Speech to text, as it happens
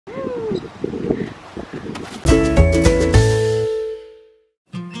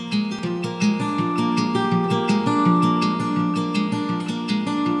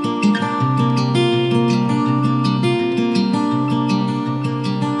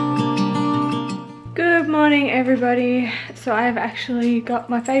everybody. So I've actually got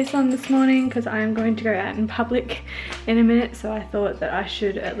my face on this morning because I am going to go out in public in a minute, so I thought that I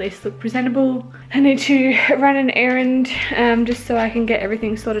should at least look presentable. I need to run an errand just so I can get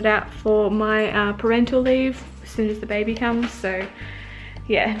everything sorted out for my parental leave as soon as the baby comes. So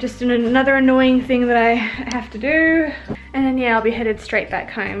yeah, just another annoying thing that I have to do. And then yeah, I'll be headed straight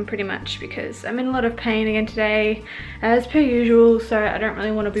back home pretty much because I'm in a lot of pain again today as per usual, so I don't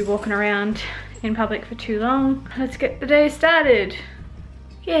really want to be walking around in public for too long. Let's get the day started.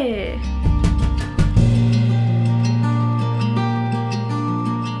 Yeah.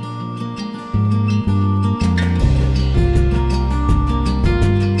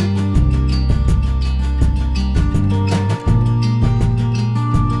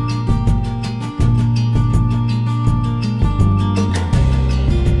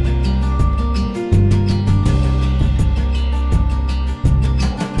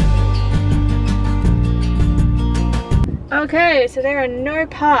 Okay, so there are no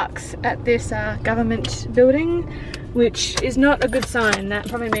parks at this government building, which is not a good sign. That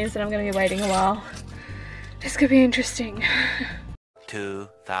probably means that I'm going to be waiting a while. This could be interesting.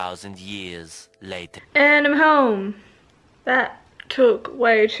 2,000 years later. And I'm home. That took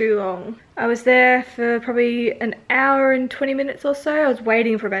way too long. I was there for probably an hour and 20 minutes or so. I was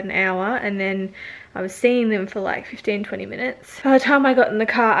waiting for about an hour and then I was seeing them for like 15-20 minutes. By the time I got in the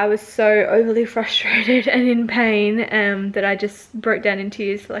car, I was so overly frustrated and in pain that I just broke down in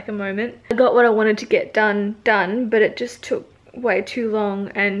tears for like a moment. I got what I wanted to get done, but it just took way too long,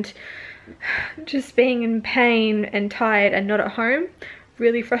 and just being in pain and tired and not at home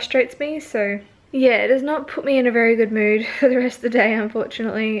really frustrates me. So yeah, it does not put me in a very good mood for the rest of the day,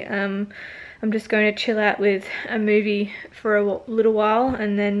 unfortunately. I'm just going to chill out with a movie for a little while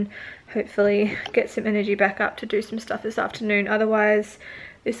and then hopefully get some energy back up to do some stuff this afternoon. Otherwise,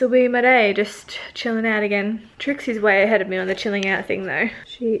 this will be my day, just chilling out again. Trixie's way ahead of me on the chilling out thing though.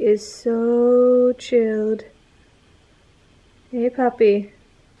 She is so chilled. Hey puppy.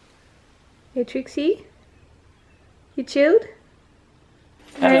 Hey Trixie. You chilled?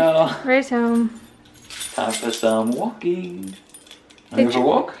 Hello. Ray's home. Time for some walking. Wanna go for a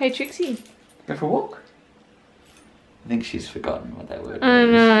walk? Hey Trixie. Go for a walk? I think she's forgotten what that word I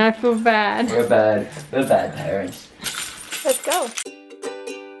is. know, I feel bad. We're bad parents. Let's go.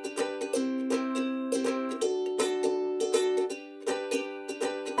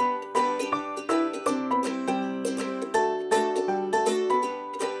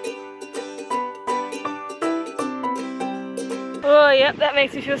 Oh, yep, that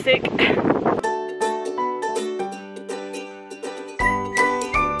makes me feel sick.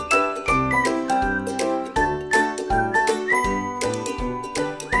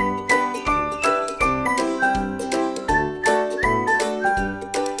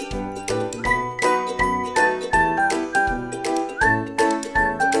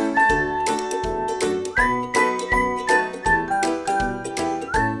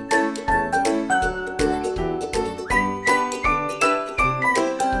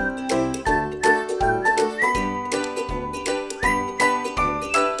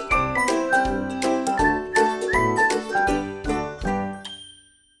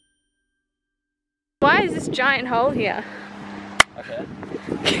 Why is this giant hole here? Okay.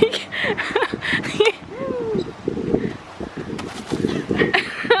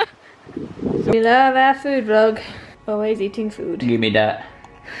 We love our food vlog. Always eating food. Give me that.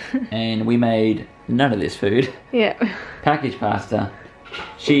 And we made none of this food. Yeah. Packaged pasta,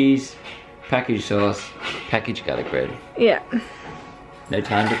 cheese, packaged sauce, packaged garlic bread. Yeah. No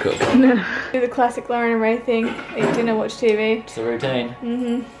time to cook. No. Do the classic Lauren and Ray thing. Eat dinner, watch TV. It's the routine.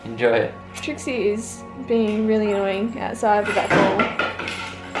 Mm-hmm. Enjoy it. Trixie is being really annoying outside with that ball.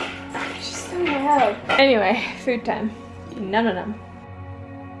 She's so loud. Anyway, food time. Num.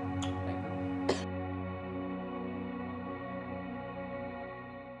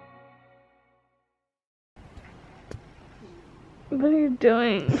 What are you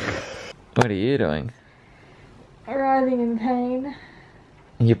doing? What are you doing? Writhing in pain.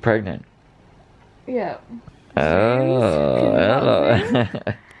 You're pregnant. Yeah. Oh, hello.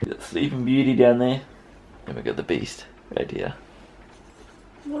 Got Sleeping Beauty down there. And we got the Beast right here.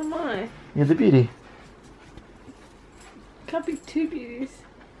 What am I? You're the beauty. Can't be two beauties.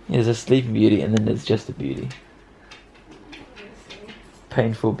 There's a Sleeping Beauty and then there's just a beauty.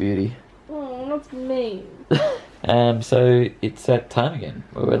 Painful beauty. Oh, that's mean. So it's that time again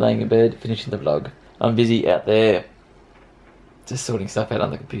where we're laying in bed, finishing the vlog. I'm busy out there just sorting stuff out on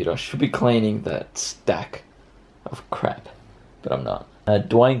the computer. I should be cleaning that stack of crap, but I'm not.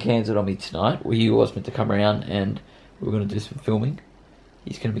 Dwayne cancelled on me tonight. He was meant to come around and we were going to do some filming.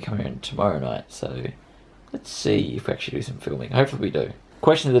 He's going to be coming around tomorrow night, so Let's see if we actually do some filming. Hopefully we do.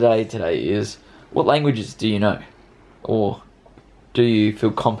 Question of the day today is, what languages do you know? Or do you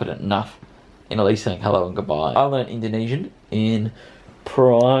feel confident enough in at least saying hello and goodbye? I learned Indonesian in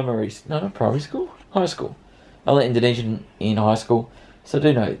high school. I learned Indonesian in high school, so I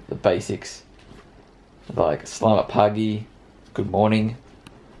do know the basics. Like, selamat pagi, good morning,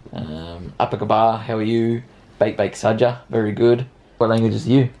 apa kabar, how are you, baik-baik saja, very good. What languages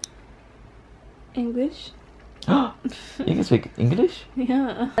are you? English. You can speak English?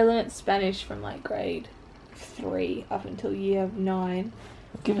 Yeah. I learnt Spanish from like grade 3 up until year 9.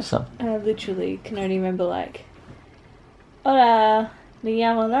 Give us some. And I literally can only remember like, Hola, me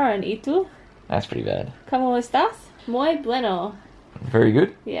llamo Lauren, ¿y tú? That's pretty bad. ¿Cómo estás? Muy bueno. Very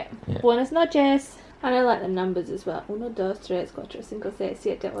good? Yeah. Yeah. Buenas noches. I know like the numbers as well. 1, 2, 3, 4, 5,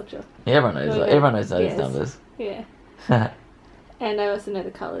 6, 7, 8. Yeah, everyone knows those Yes. numbers. Yeah. And I also know the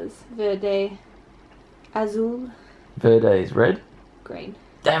colours. Verde, azul, Verde is red. green.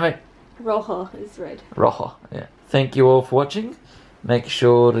 Damn it. Rojo is red. Rojo, yeah. Thank you all for watching. Make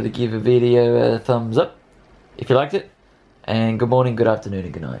sure to give a video a thumbs up if you liked it. And good morning, good afternoon,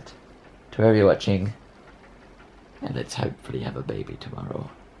 and good night to whoever you're watching. And let's hopefully have a baby tomorrow.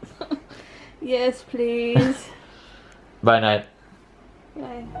 Yes, please. Bye, night.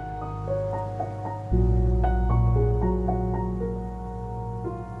 Bye.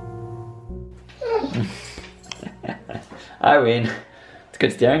 I win. It's a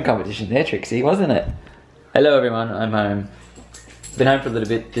good staring competition there, Trixie, wasn't it? Hello everyone, I'm home. Been home for a little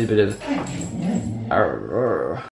bit, did a bit of...